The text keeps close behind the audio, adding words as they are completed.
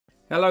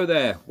Hello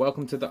there,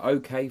 welcome to the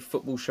OK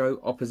Football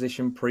Show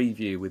Opposition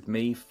Preview with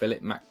me,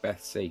 Philip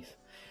Macbeth Seath.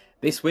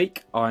 This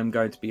week I'm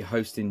going to be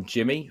hosting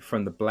Jimmy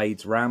from the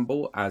Blades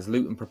Ramble as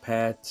Luton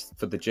prepare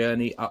for the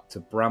journey up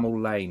to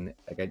Bramall Lane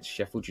against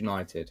Sheffield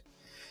United.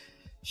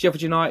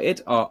 Sheffield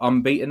United are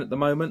unbeaten at the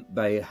moment.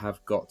 They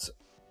have got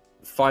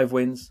 5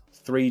 wins,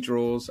 3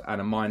 draws and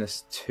a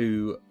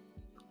 -2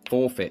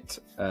 forfeit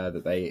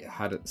that they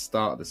had at the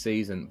start of the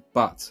season,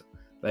 but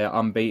they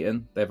are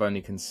unbeaten. They've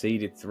only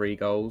conceded 3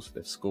 goals.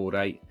 They've scored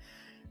 8.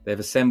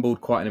 They've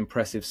assembled quite an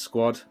impressive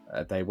squad.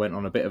 They went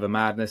on a bit of a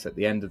madness at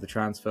the end of the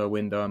transfer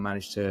window and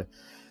managed to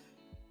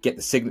get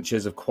the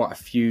signatures of quite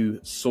a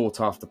few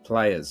sought-after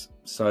players.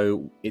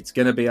 So it's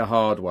going to be a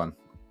hard one.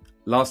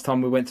 Last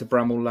time we went to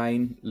Bramall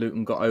Lane,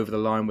 Luton got over the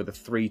line with a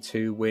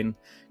 3-2 win,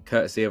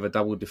 courtesy of a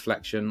double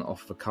deflection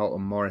off the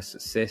Carlton Morris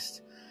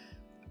assist.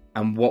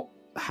 And what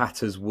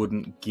Hatters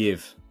wouldn't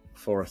give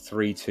for a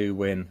 3-2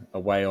 win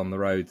away on the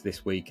road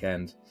this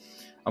weekend.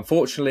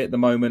 Unfortunately, at the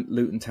moment,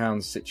 Luton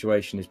Town's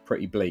situation is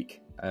pretty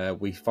bleak.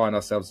 We find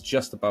ourselves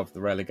just above the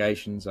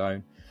relegation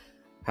zone,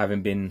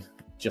 having been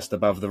just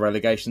above the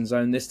relegation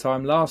zone this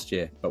time last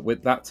year. But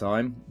with that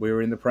time, we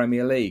were in the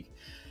Premier League.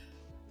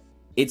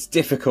 It's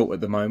difficult at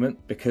the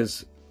moment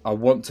because I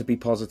want to be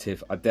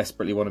positive. I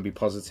desperately want to be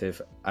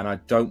positive, and I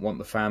don't want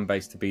the fan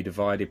base to be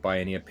divided by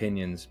any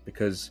opinions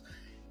because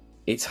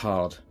it's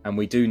hard and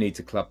we do need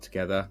to club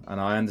together. And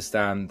I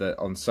understand that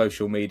on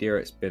social media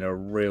it's been a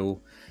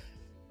real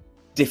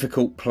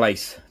difficult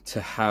place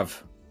to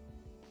have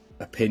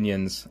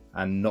opinions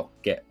and not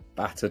get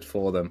battered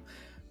for them.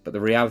 But the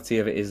reality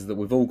of it is that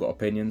we've all got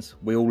opinions.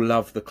 We all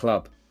love the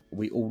club.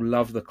 We all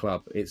love the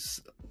club.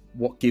 It's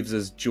what gives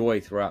us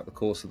joy throughout the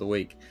course of the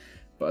week.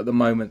 But at the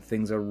moment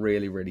things are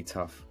really, really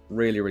tough.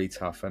 Really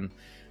tough. And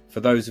for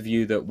those of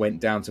you that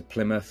went down to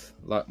Plymouth,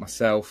 like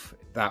myself,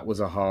 that was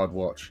a hard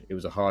watch. It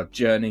was a hard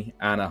journey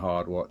and a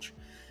hard watch.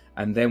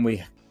 And then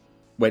we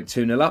went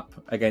 2-0 up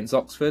against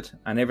Oxford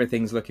and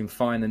everything's looking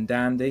fine and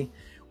dandy.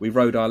 We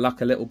rode our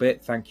luck a little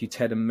bit. Thank you,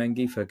 Ted and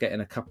Mengi, for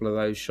getting a couple of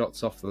those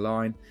shots off the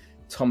line.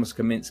 Thomas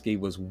Kaminski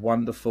was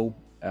wonderful.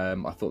 I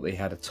thought they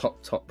had a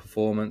top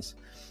performance.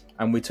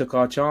 And we took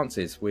our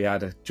chances. We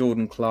had a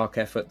Jordan Clark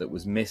effort that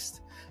was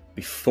missed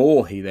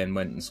before he then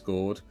went and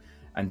scored.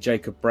 And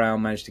Jacob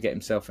Brown managed to get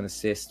himself an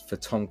assist for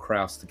Tom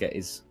Krause to get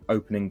his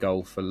opening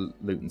goal for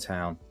Luton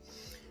Town.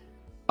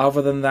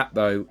 Other than that,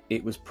 though,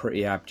 it was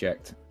pretty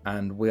abject.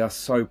 And we are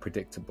so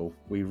predictable.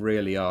 We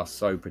really are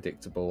so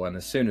predictable. And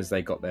as soon as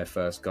they got their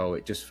first goal,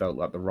 it just felt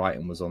like the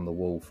writing was on the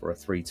wall for a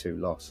 3-2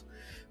 loss.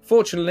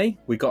 Fortunately,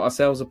 we got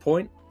ourselves a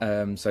point.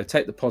 So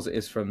take the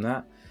positives from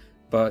that.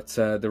 But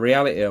the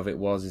reality of it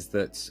is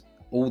that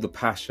all the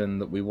passion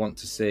that we want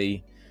to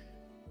see,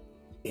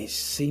 it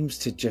seems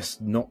to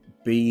just not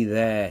be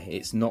there.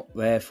 It's not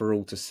there for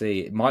all to see.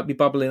 It might be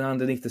bubbling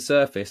underneath the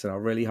surface, and I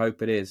really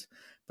hope it is.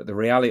 But the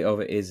reality of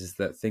it is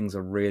that things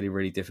are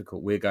really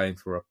difficult. We're going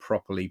through a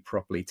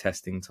properly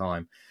testing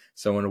time.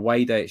 So an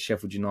away day at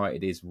Sheffield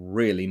United is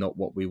really not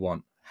what we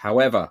want.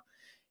 However,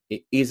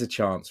 it is a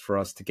chance for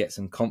us to get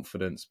some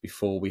confidence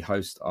before we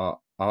host our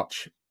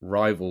arch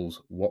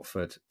rivals,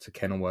 Watford, to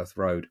Kenilworth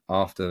Road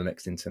after the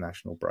next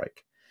international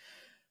break.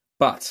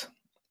 But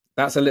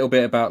that's a little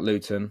bit about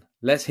Luton.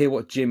 Let's hear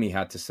what Jimmy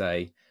had to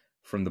say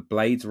from the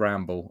Blades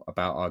Ramble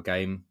about our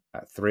game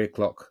at 3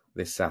 o'clock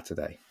this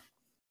Saturday.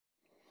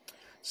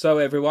 So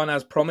everyone,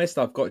 as promised,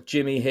 I've got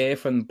Jimmy here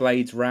from the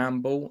Blades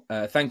Ramble.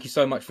 Thank you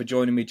so much for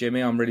joining me,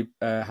 Jimmy. I'm really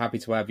happy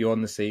to have you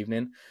on this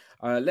evening.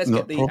 Let's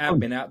get the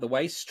admin out of the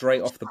way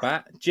straight off the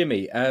bat.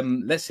 Jimmy,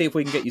 let's see if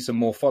we can get you some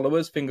more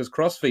followers. Fingers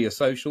crossed for your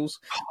socials.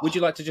 Would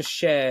you like to just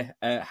share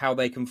how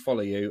they can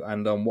follow you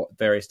and on what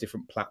various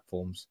different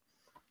platforms?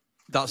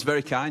 That's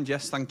very kind,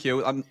 yes, thank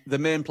you. The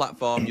main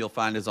platform you'll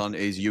find us on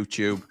is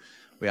YouTube.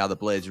 We are the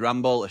Blades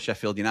Ramble, a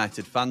Sheffield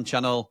United fan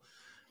channel,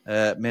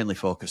 mainly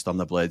focused on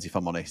the Blades, if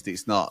I'm honest.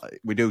 It's not.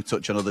 We do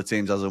touch on other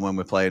teams as and when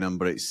we're playing them,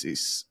 but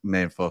its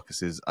main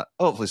focus is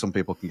hopefully some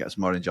people can get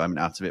some more enjoyment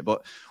out of it.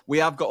 But we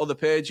have got other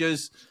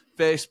pages,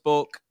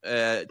 Facebook,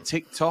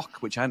 TikTok,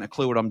 which I ain't a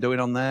clue what I'm doing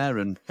on there,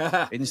 and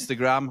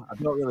Instagram. I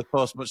don't really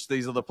post much to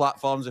these other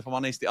platforms, if I'm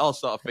honest. It all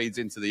sort of feeds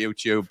into the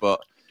YouTube, but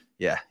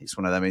yeah, it's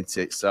one of them, isn't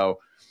it? So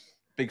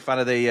big fan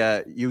of the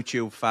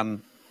YouTube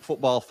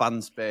football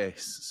fan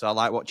space. So I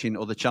like watching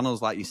other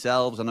channels like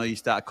yourselves. I know you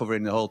started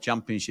covering the whole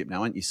championship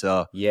now, aren't you?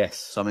 So yes,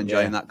 so I'm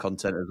enjoying that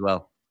content as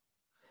well.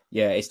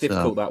 Yeah, it's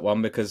difficult, that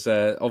one, because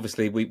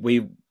obviously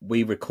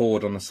we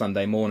record on a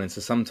Sunday morning, so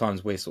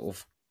sometimes we're sort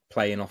of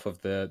playing off of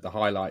the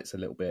highlights a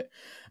little bit.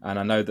 And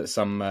I know that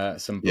some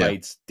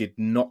Blades did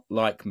not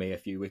like me a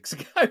few weeks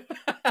ago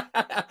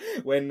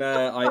when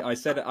I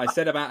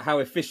said about how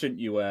efficient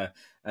you were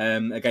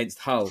against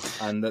Hull,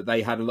 and that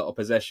they had a lot of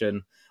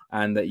possession,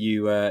 and that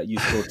you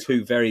scored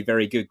 2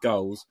 very good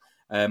goals.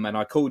 And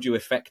I called you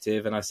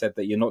effective, and I said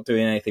that you're not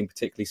doing anything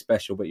particularly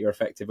special, but you're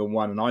effective in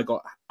one. And I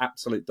got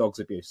absolute dog's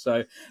abuse.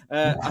 So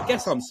I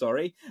guess I'm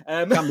sorry.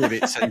 Can be a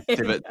bit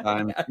sensitive at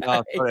times.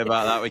 Oh, sorry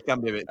about that. We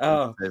can be a bit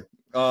sensitive.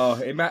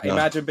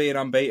 Imagine being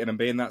unbeaten and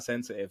being that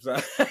sensitive. So,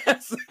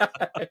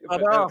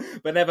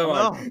 but never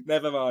mind.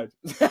 Never mind.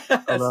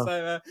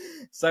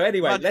 So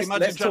anyway,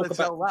 let's talk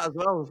about that as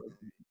well.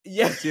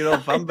 Yeah, to your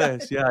own fan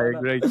base. Yeah, I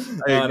agree.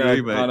 I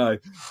agree, mate. I know.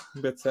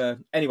 But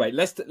anyway,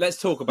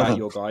 let's talk about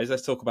your guys.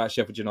 Let's talk about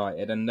Sheffield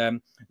United.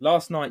 And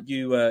last night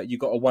you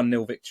got a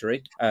 1-0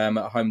 victory at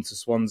home to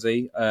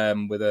Swansea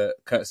with a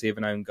courtesy of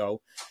an own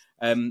goal.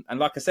 And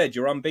like I said,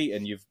 you're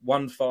unbeaten. You've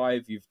won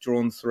 5. You've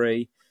drawn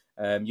 3.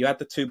 You had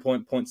the 2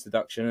 points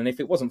deduction, and if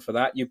it wasn't for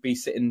that, you'd be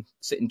sitting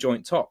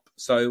joint top.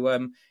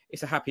 So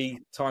it's a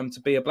happy time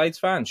to be a Blades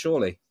fan,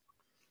 surely.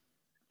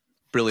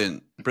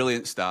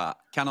 Brilliant start.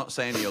 Cannot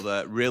say any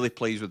other. Really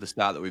pleased with the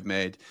start that we've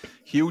made.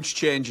 Huge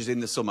changes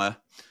in the summer.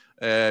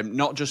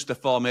 Not just a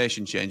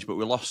formation change, but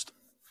we lost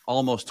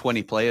almost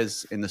 20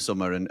 players in the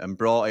summer and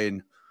brought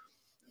in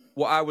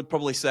what I would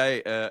probably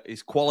say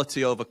is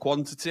quality over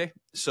quantity.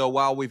 So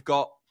while we've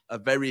got a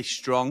very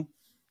strong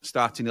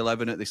starting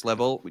 11 at this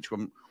level, which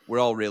we're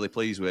all really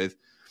pleased with,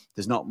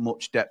 there's not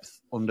much depth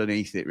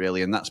underneath it,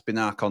 really, and that's been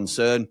our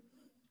concern.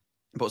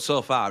 But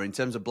so far, in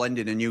terms of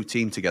blending a new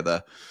team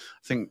together,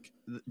 I think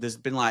there's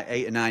been like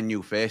 8 or 9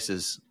 new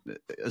faces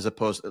as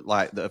opposed to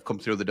like that have come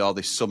through the door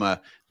this summer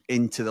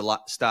into the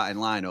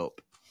starting lineup.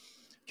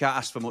 Can't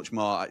ask for much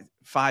more.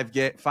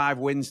 5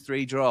 wins,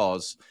 3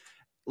 draws.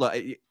 Look,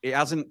 it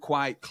hasn't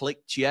quite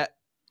clicked yet,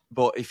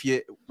 but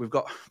we've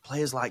got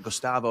players like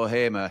Gustavo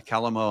Hamer,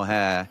 Callum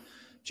O'Hare,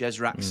 Jez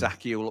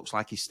Raksaki, who looks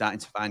like he's starting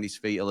to find his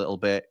feet a little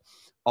bit.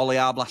 Ollie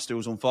Arblaster,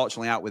 who's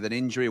unfortunately out with an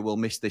injury, will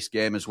miss this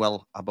game as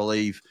well, I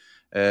believe.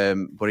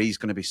 But he's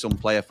going to be some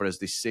player for us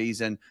this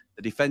season.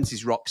 The defence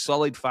is rock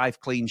solid, 5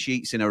 clean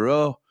sheets in a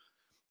row.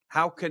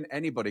 How can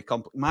anybody...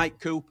 Mike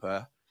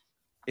Cooper,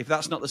 if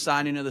that's not the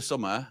signing of the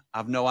summer,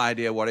 I've no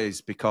idea what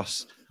is,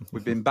 because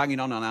we've been banging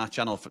on our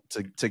channel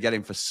to get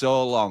him for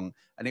so long.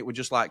 And it was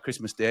just like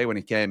Christmas Day when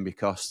he came,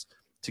 because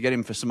to get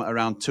him for something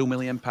around £2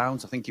 million, I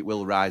think it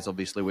will rise,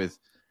 obviously, with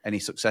any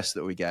success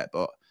that we get.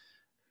 But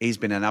he's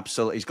been an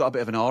absolute... He's got a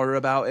bit of an aura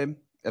about him,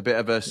 a bit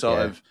of a sort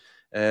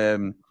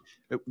of...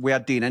 we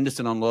had Dean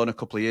Henderson on loan a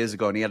couple of years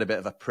ago, and he had a bit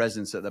of a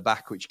presence at the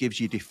back, which gives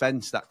you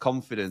defence, that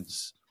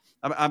confidence.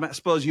 I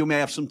suppose you may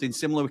have something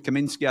similar with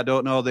Kaminski. I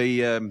don't know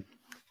the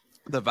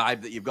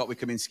vibe that you've got with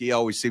Kaminski. He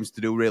always seems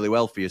to do really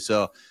well for you.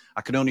 So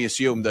I can only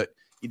assume that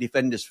your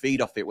defenders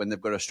feed off it when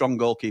they've got a strong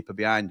goalkeeper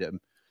behind them.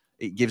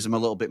 It gives them a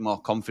little bit more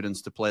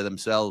confidence to play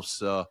themselves.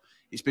 So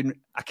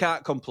I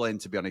can't complain,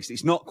 to be honest.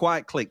 It's not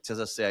quite clicked,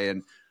 as I say.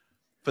 And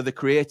for the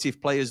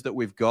creative players that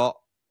we've got,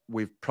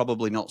 we've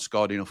probably not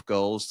scored enough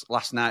goals.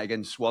 Last night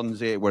against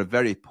Swansea, we're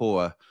very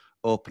poor,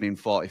 opening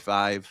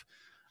 45.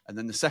 And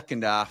then the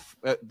second half,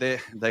 they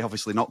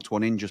obviously knocked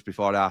one in just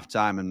before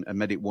half-time and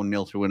made it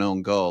 1-0 through an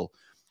own goal.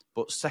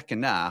 But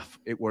second half,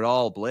 it were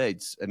all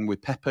Blades. And we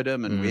peppered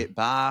them, and we hit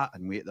bar,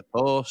 and we hit the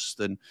post.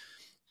 And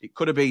it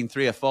could have been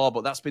 3 or 4,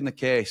 but that's been the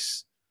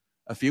case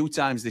a few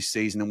times this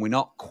season, and we're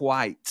not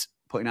quite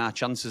putting our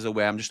chances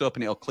away. I'm just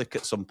hoping it'll click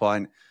at some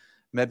point.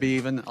 Maybe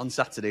even on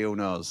Saturday, who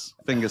knows?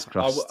 Fingers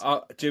crossed.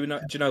 Do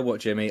you know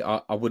what, Jimmy?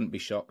 I wouldn't be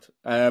shocked.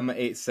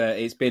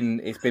 It's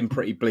been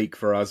pretty bleak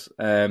for us.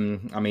 I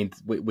mean,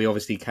 we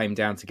obviously came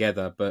down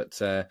together, but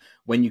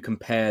when you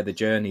compare the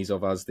journeys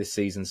of us this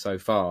season so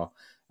far,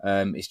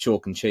 it's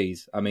chalk and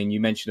cheese. I mean, you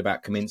mentioned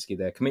about Kaminski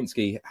there.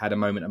 Kaminski had a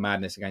moment of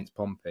madness against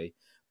Pompey,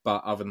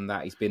 but other than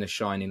that, he's been a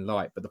shining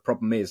light. But the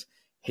problem is,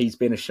 he's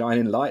been a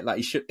shining light. Like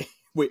he should.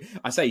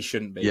 I say he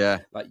shouldn't be.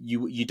 Yeah. Like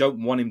you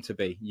don't want him to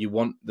be. You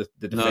want the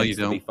defence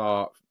to be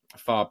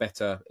far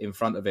better in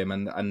front of him.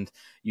 And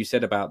you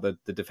said about the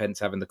defence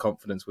having the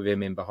confidence with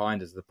him in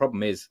behind us. The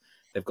problem is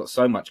they've got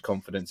so much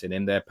confidence in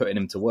him, they're putting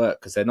him to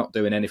work because they're not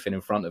doing anything in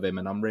front of him.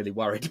 And I'm really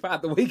worried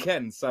about the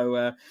weekend.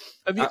 So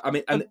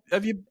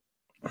have you?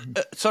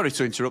 Sorry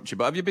to interrupt you,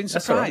 but have you been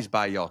surprised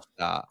by your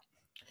start?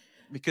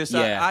 Because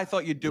I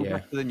thought you'd do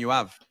better than you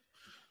have.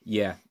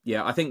 Yeah.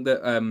 I think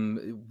that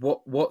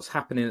what's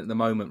happening at the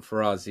moment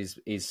for us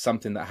is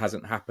something that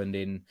hasn't happened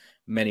in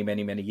many,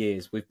 many, many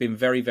years. We've been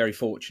very, very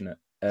fortunate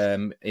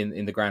in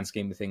the grand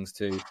scheme of things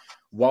too.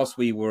 Whilst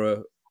we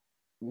were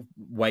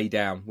way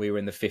down, we were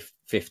in the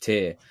fifth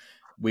tier.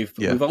 We've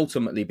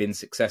ultimately been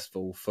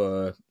successful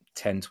for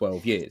 10,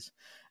 12 years.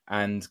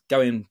 And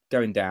going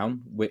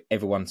down,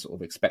 everyone sort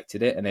of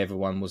expected it, and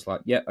everyone was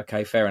like, yeah,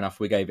 okay, fair enough.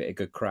 We gave it a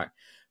good crack.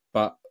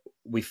 But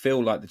we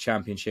feel like the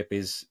Championship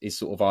is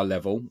sort of our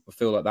level. I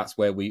feel like that's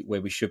where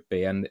we should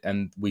be,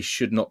 and we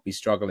should not be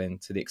struggling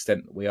to the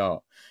extent that we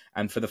are.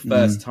 And for the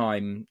first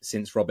time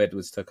since Rob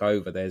Edwards took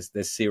over, there's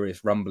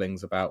serious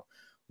rumblings about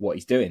what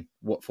he's doing,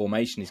 what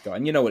formation he's got.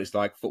 And you know what it's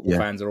like. Football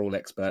fans are all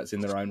experts in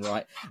their own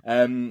right.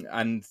 And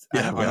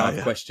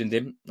I've questioned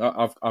him.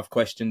 I've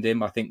questioned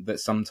him. I think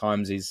that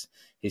sometimes his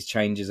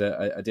changes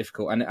are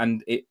difficult,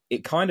 and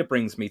it kind of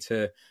brings me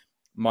to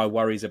my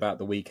worries about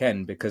the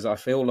weekend, because I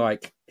feel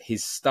like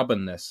his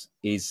stubbornness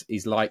is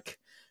like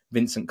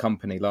Vincent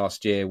Kompany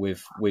last year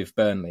with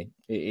Burnley.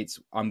 It's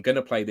I'm going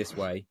to play this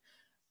way.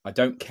 I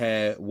don't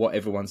care what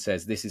everyone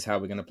says. This is how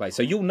we're going to play.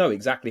 So you'll know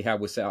exactly how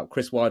we're set up.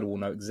 Chris Wilder will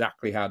know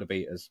exactly how to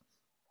beat us.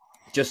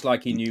 just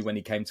like he knew when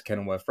he came to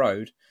Kenilworth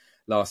Road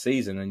last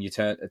season, and you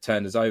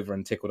turned us over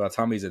and tickled our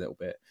tummies a little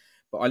bit.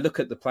 But I look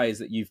at the players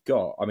that you've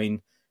got. I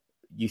mean,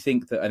 you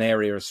think that an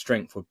area of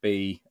strength would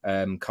be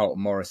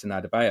Carlton Morris and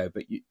Adebayo,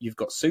 but you've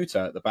got Suter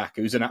at the back,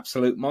 who's an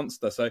absolute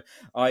monster. So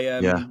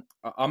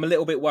I'm a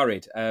little bit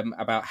worried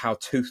about how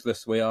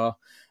toothless we are,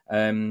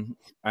 and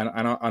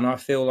I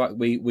feel like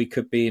we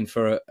could be in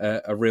for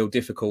a real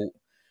difficult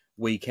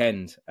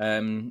weekend.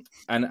 And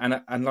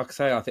like I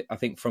say, I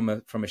think from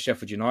a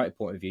Sheffield United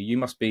point of view, you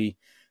must be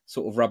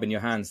sort of rubbing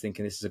your hands,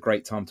 thinking this is a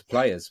great time to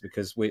play us,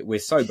 because we're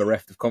so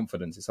bereft of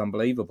confidence. It's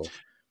unbelievable.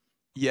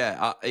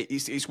 Yeah,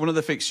 it's one of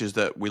the fixtures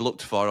that we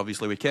looked for.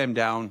 Obviously, we came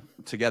down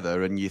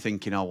together, and you're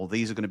thinking, oh, well,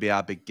 these are going to be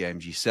our big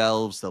games.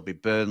 Yourselves, there'll be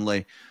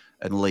Burnley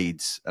and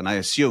Leeds. And I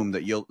assume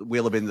that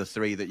we'll have been the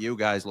three that you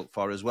guys look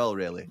for as well,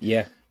 really.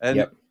 Yeah. And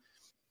yep.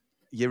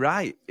 You're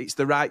right. It's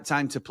the right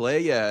time to play,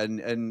 yeah.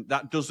 And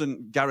that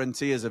doesn't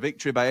guarantee us a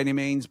victory by any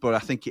means, but I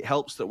think it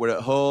helps that we're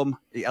at home.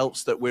 It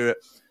helps that we're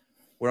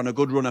on a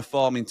good run of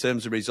form in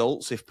terms of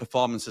results. If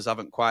performances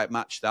haven't quite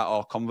matched that,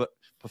 or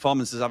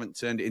performances haven't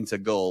turned it into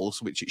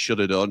goals, which it should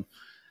have done.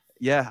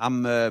 Yeah,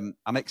 I'm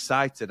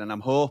excited, and I'm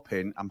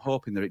hoping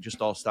that it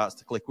just all starts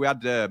to click. We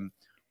were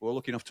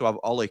lucky enough to have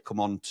Ollie come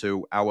on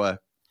to our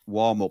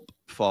warm up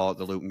for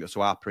the Luton,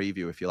 so our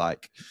preview, if you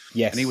like.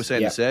 Yes, and he was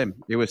saying the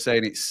same. He was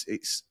saying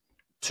it's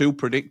too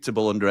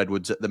predictable under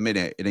Edwards at the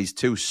minute, and he's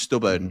too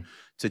stubborn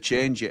to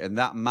change it, and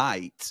that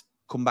might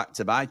come back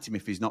to bite him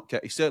if he's not.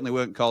 He certainly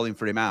weren't calling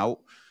for him out.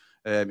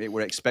 It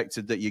were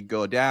expected that you'd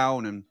go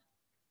down, and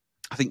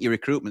I think your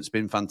recruitment's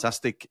been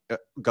fantastic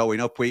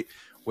going up.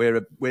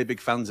 We're big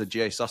fans of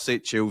Jay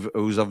Sausage,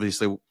 who's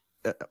obviously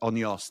on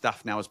your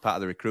staff now as part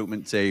of the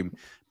recruitment team.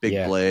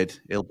 Big blade.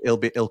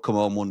 He'll come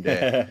home one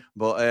day.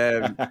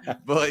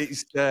 but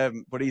he's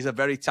a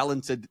very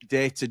talented,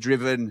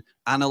 data-driven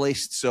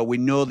analyst. So we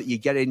know that you're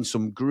getting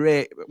some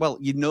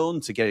you're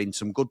known to getting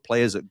some good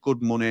players at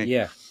good money.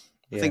 Yeah.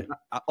 I think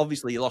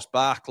obviously you lost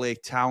Barkley,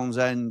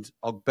 Townsend,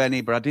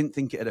 Ogbenny, but I didn't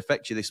think it'd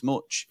affect you this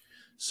much.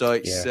 So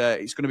it's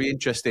going to be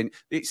interesting.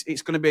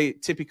 It's going to be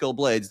typical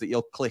Blades that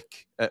you'll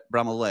click at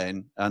Bramall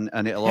Lane and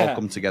it'll all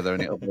come together,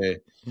 and it'll be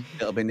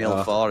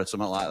 0-4 or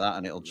something like that,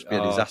 and it'll just be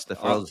a disaster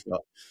for us.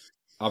 But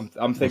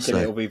I'm thinking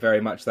it'll be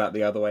very much that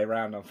the other way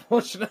around,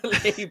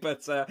 unfortunately.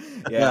 But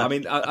I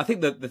mean, I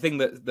think that the thing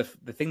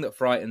that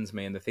frightens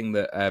me, and the thing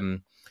that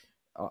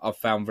I've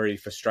found very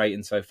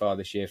frustrating so far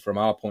this year from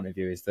our point of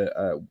view, is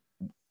that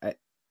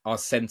our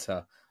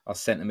centre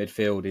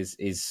midfield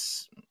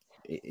is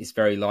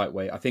very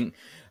lightweight. I think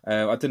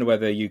I don't know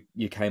whether you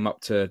came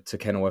up to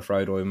Kenilworth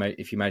Road, or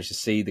if you managed to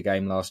see the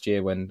game last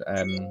year when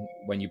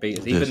you beat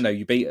us, even though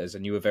you beat us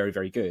and you were very,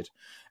 very good.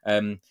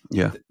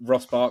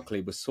 Ross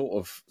Barkley was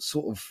sort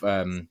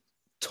of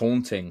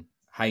taunting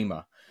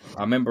Hamer.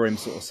 I remember him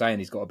sort of saying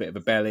he's got a bit of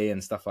a belly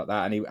and stuff like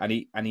that, and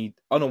he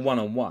on a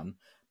one-on-one,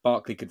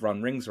 Barkley could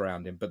run rings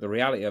around him. But the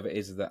reality of it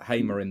is that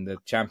Hamer in the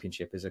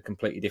Championship is a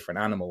completely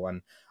different animal,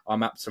 and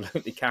I'm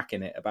absolutely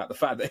cacking it about the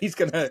fact that he's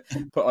going to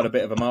put on a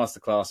bit of a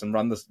masterclass and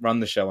run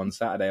the show on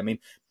Saturday. I mean,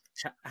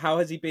 how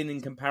has he been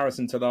in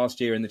comparison to last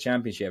year in the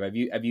Championship? Have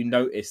you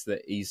noticed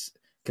that he's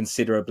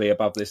considerably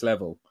above this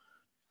level?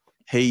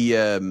 He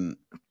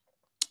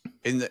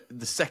in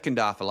the second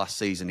half of last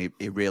season,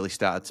 he really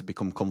started to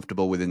become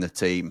comfortable within the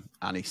team,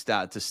 and he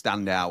started to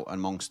stand out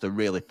amongst a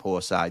really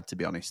poor side, to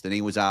be honest. And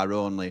he was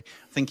I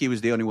think he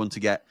was the only one to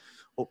get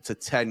up to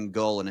 10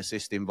 goal and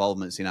assist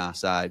involvements in our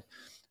side.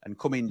 And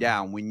coming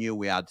down, we knew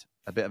we had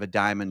a bit of a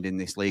diamond in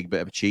this league, a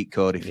bit of a cheat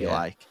code, if you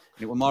like.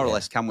 And it was more or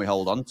less, can we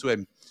hold on to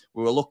him?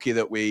 We were lucky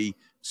that we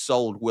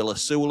sold Will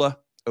Asula,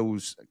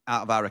 who's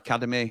out of our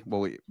academy.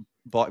 Well, we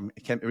bought him.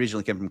 He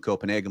originally came from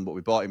Copenhagen, but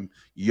we bought him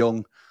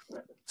young,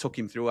 took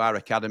him through our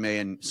academy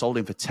and sold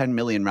him for 10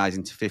 million,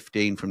 rising to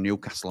 15 from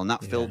Newcastle. And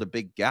that filled a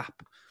big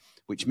gap,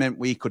 which meant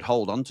we could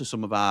hold on to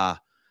some of our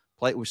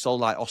players. We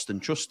sold like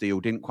Austin Trusty,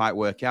 who didn't quite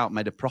work out,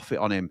 made a profit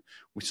on him.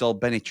 We sold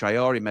Benny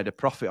Traore, made a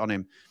profit on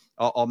him,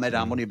 or made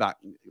our money back,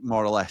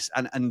 more or less.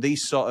 And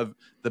these sort of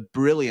the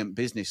brilliant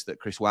business that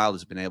Chris Wilder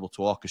has been able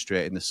to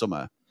orchestrate in the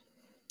summer.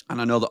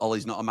 And I know that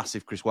Ollie's not a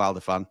massive Chris Wilder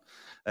fan,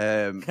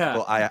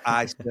 but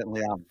I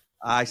certainly am.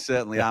 I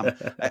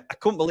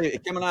couldn't believe it. He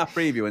came on our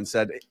preview and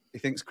said he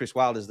thinks Chris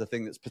Wilder's the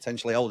thing that's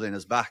potentially holding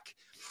us back.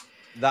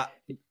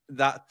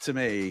 That to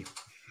me,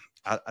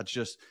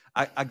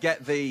 I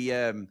get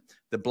the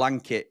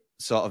blanket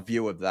sort of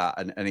view of that,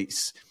 and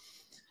it's,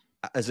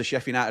 as a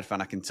Sheffield United fan,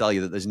 I can tell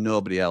you that there's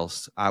nobody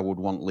else I would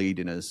want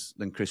leading us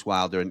than Chris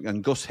Wilder.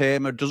 And Gus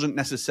Hamer doesn't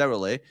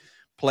necessarily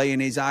play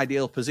in his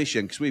ideal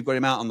position, because we've got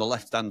him out on the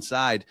left-hand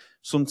side.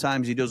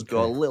 Sometimes he does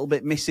go a little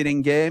bit missing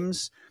in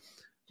games,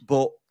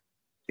 but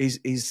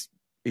he's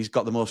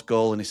got the most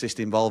goal and assist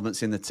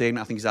involvements in the team.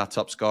 I think he's our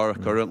top scorer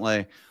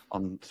currently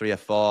on 3 or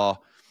 4.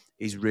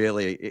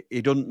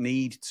 He doesn't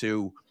need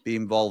to be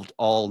involved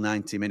all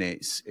 90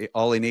 minutes.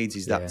 All he needs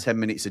is that 10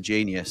 minutes of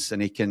genius,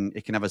 and he can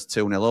have us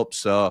 2-0 up.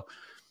 So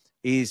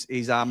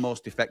he's our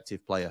most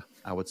effective player,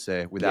 I would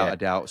say, without a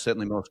doubt.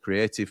 Certainly most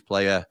creative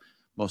player,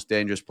 most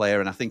dangerous player.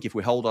 And I think if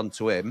we hold on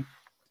to him,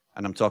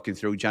 and I'm talking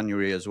through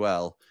January as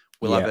well,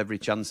 we'll have every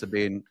chance of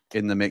being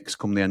in the mix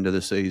come the end of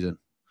the season.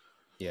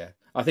 Yeah,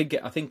 I think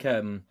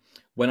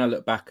when I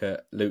look back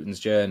at Luton's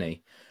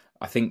journey,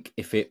 I think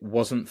if it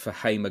wasn't for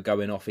Hamer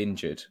going off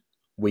injured,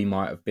 we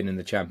might have been in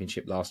the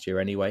Championship last year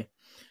anyway.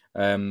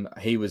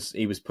 He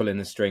was pulling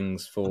the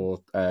strings for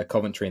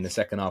Coventry in the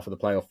second half of the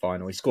playoff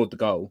final. He scored the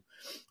goal,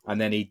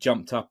 and then he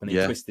jumped up and he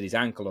twisted his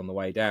ankle on the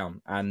way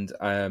down. And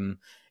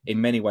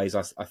in many ways,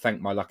 I thank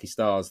my lucky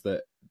stars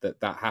that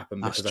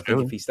happened, because I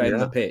think if he stayed on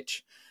the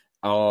pitch,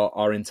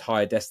 our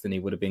entire destiny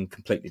would have been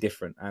completely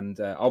different. And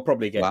I'll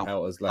probably get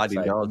pelters. Like I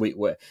say,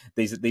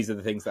 these are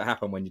the things that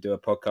happen when you do a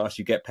podcast.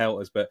 You get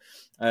pelters, but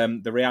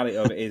the reality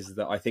of it is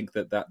that I think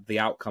that the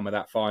outcome of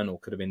that final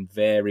could have been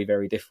very,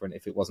 very different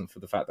if it wasn't for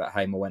the fact that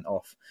Hamer went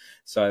off.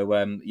 So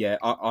I'm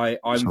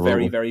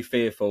very, very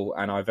fearful,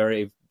 and I'm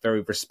very,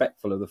 very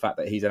respectful of the fact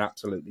that he's an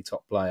absolutely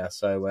top player.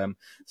 So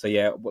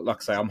yeah,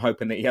 like I say, I'm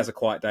hoping that he has a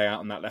quiet day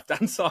out on that left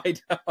hand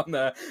side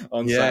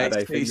on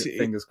Saturday.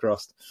 Fingers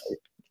crossed.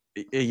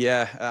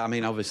 Yeah, I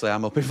mean, obviously,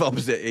 I'm up with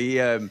opposite.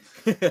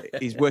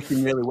 He's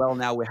working really well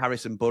now with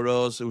Harrison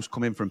Burrows, who's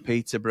coming from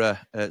Peterborough.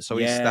 So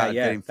he started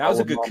getting that was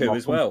a good coup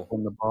as well.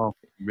 On the ball.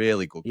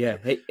 Really good. Yeah,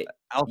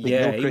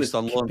 Gilchrist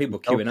on loan. People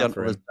queuing up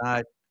for him.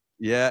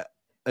 Yeah,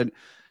 and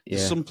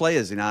some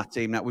players in our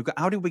team now.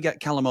 How did we get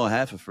Callum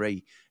O'Hare for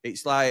free?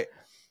 It's like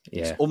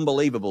it's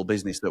unbelievable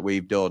business that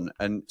we've done.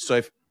 And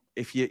so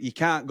if you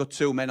can't go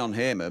two men on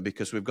Hamer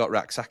because we've got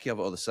Raksaki on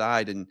the other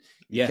side, and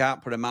you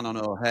can't put a man on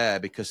O'Hare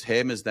because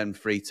Hamer's then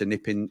free to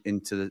nip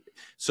into the...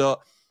 So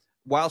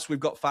whilst we've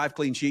got 5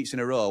 clean sheets in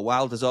a row,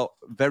 Wilder's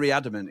very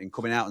adamant in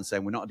coming out and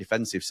saying we're not a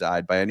defensive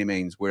side by any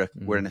means. We're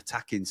an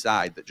attacking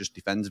side that just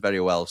defends very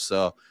well.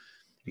 So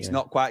it's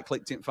not quite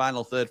clicked in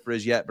final third for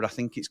us yet, but I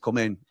think it's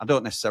coming. I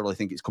don't necessarily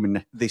think it's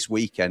coming this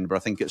weekend, but I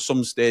think at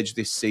some stage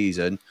this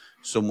season,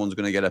 someone's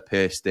going to get a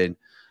paste in.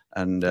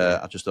 And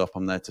I just hope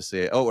I'm there to see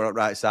it. Oh, we're on the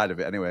right side of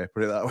it anyway.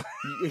 Put it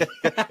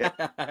that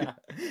way.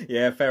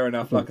 Yeah, fair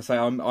enough. Like I say,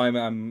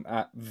 I'm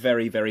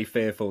very, very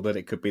fearful that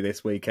it could be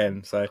this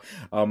weekend. So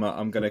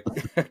I'm going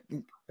to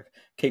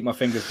keep my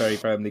fingers very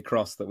firmly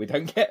crossed that we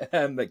don't get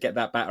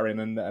that battering,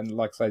 and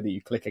like I say, that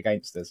you click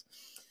against us.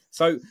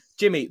 So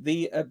Jimmy,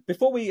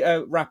 before we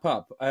wrap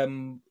up,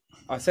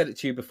 I said it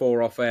to you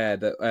before off air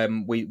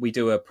that we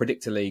do a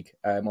predictor league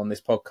on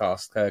this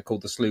podcast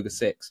called the Sluga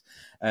 6.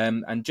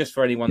 And just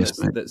for anyone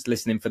that's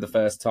listening for the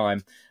first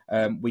time,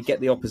 we get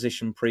the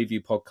opposition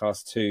preview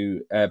podcast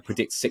to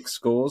predict 6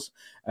 scores,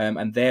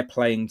 and they're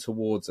playing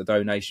towards a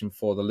donation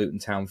for the Luton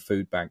Town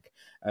Food Bank.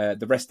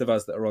 The rest of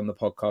us that are on the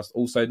podcast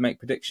also make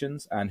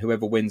predictions, and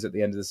whoever wins at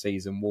the end of the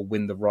season will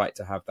win the right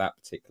to have that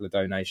particular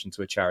donation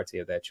to a charity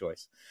of their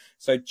choice.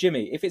 So,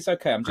 Jimmy, if it's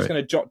okay, I'm just going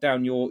to jot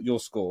down your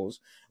scores.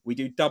 We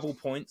do double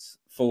points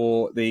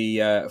for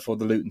the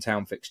Luton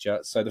Town fixture.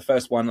 So the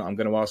first one I'm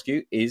going to ask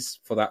you is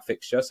for that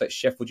fixture. So it's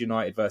Sheffield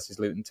United versus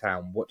Luton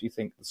Town. What do you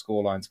think the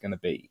scoreline's going to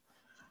be?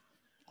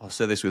 I'll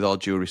say this with all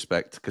due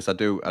respect, because I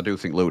do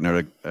think Luton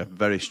are a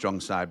very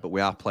strong side, but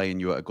we are playing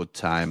you at a good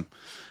time.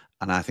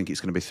 And I think it's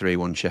going to be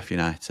 3-1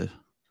 Sheffield United.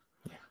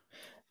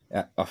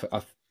 Yeah,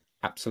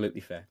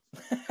 absolutely fair.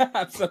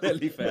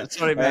 Absolutely fair.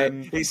 Sorry,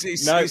 mate. He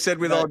said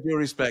with all due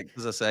respect,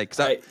 as I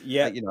say.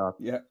 Yeah.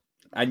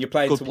 And you're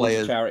playing towards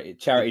a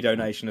charity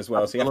donation as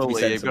well, so you have to be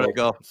sensible. You've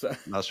got to go.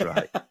 That's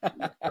right.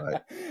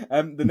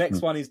 The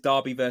next one is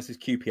Derby versus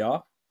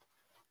QPR.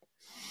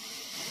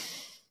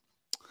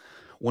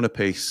 1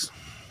 apiece.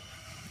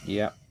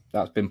 Yeah,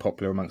 that's been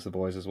popular amongst the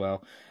boys as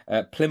well.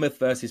 Plymouth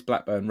versus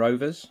Blackburn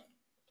Rovers.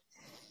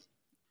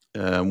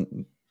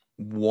 1-2.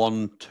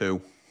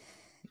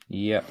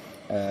 Yep.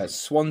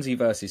 Swansea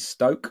versus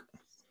Stoke.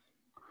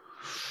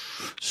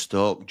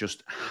 Stoke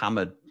just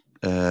hammered.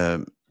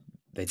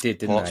 They did,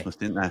 didn't Portsmouth,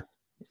 didn't they?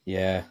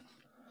 Yeah.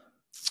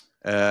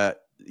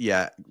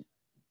 Yeah.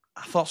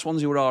 I thought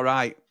Swansea were all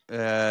right.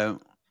 I've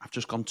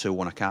just gone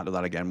 2-1. I can't do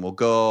that again. We'll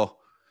go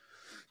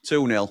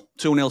 2-0.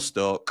 2-0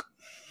 Stoke.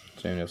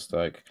 2-0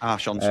 Stoke.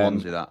 Harsh on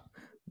Swansea, that.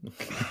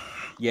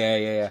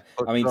 Yeah.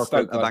 I mean,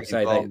 Stoke, like I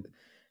say,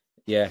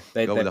 they're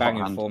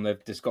banging form.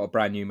 They've just got a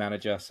brand new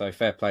manager, so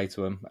fair play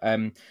to them.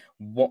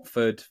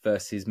 Watford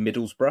versus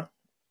Middlesbrough.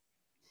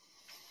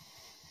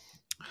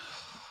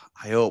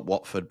 I hope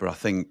Watford, but I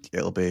think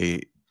it'll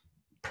be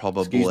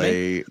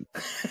probably...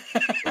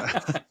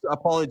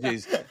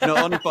 Apologies. No,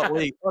 only for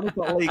league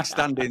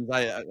standings.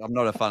 I'm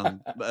not a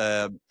fan.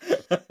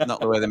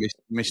 Not the way they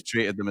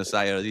mistreated the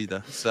Messiah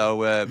either.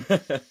 So, I'm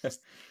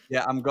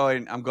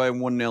going 1-0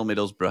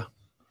 Middlesbrough.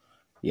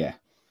 Yeah,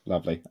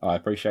 lovely. I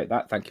appreciate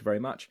that. Thank you very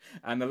much.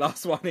 And the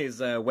last one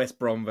is West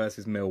Brom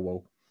versus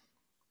Millwall.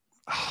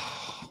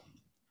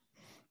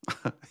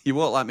 You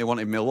won't like me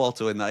wanting Millwall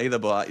to win that either,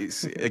 but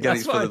it's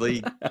it's for the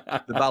league,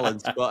 the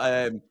balance.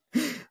 But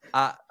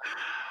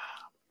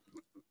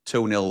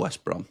 2-0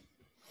 West Brom.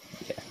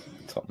 Yeah,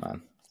 top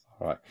man.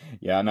 All right.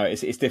 Yeah, I know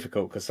it's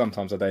difficult because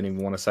sometimes I don't even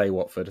want to say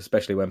Watford,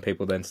 especially when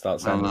people then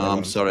start saying.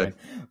 I'm sorry,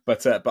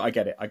 but I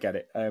get it.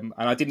 And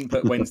I didn't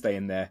put Wednesday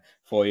in there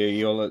for you.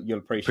 You'll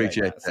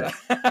appreciate that. So,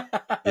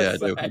 Yeah,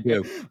 so I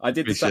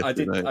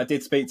do. I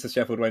did speak to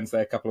Sheffield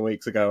Wednesday a couple of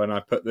weeks ago, and I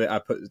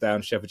put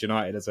down Sheffield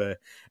United as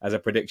a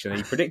prediction.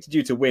 He predicted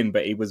you to win,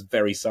 but he was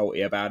very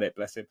salty about it.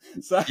 Bless him.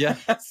 So yeah,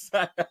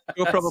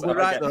 you're probably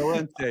right though,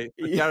 weren't you?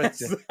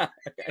 Yes,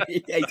 he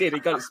did. He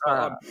got it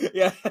spot on.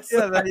 Yeah,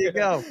 yeah. There you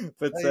go.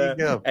 But there you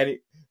go.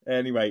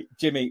 Anyway,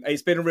 Jimmy,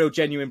 it's been a real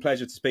genuine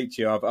pleasure to speak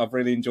to you. I've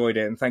really enjoyed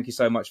it, and thank you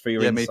so much for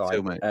your insight. Me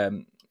too, mate.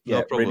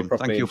 No problem. Really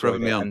thank you for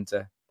having me on.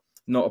 And,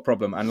 not a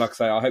problem. And like I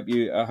say, I hope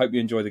you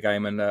enjoy the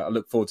game, and I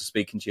look forward to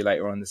speaking to you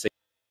later on this evening.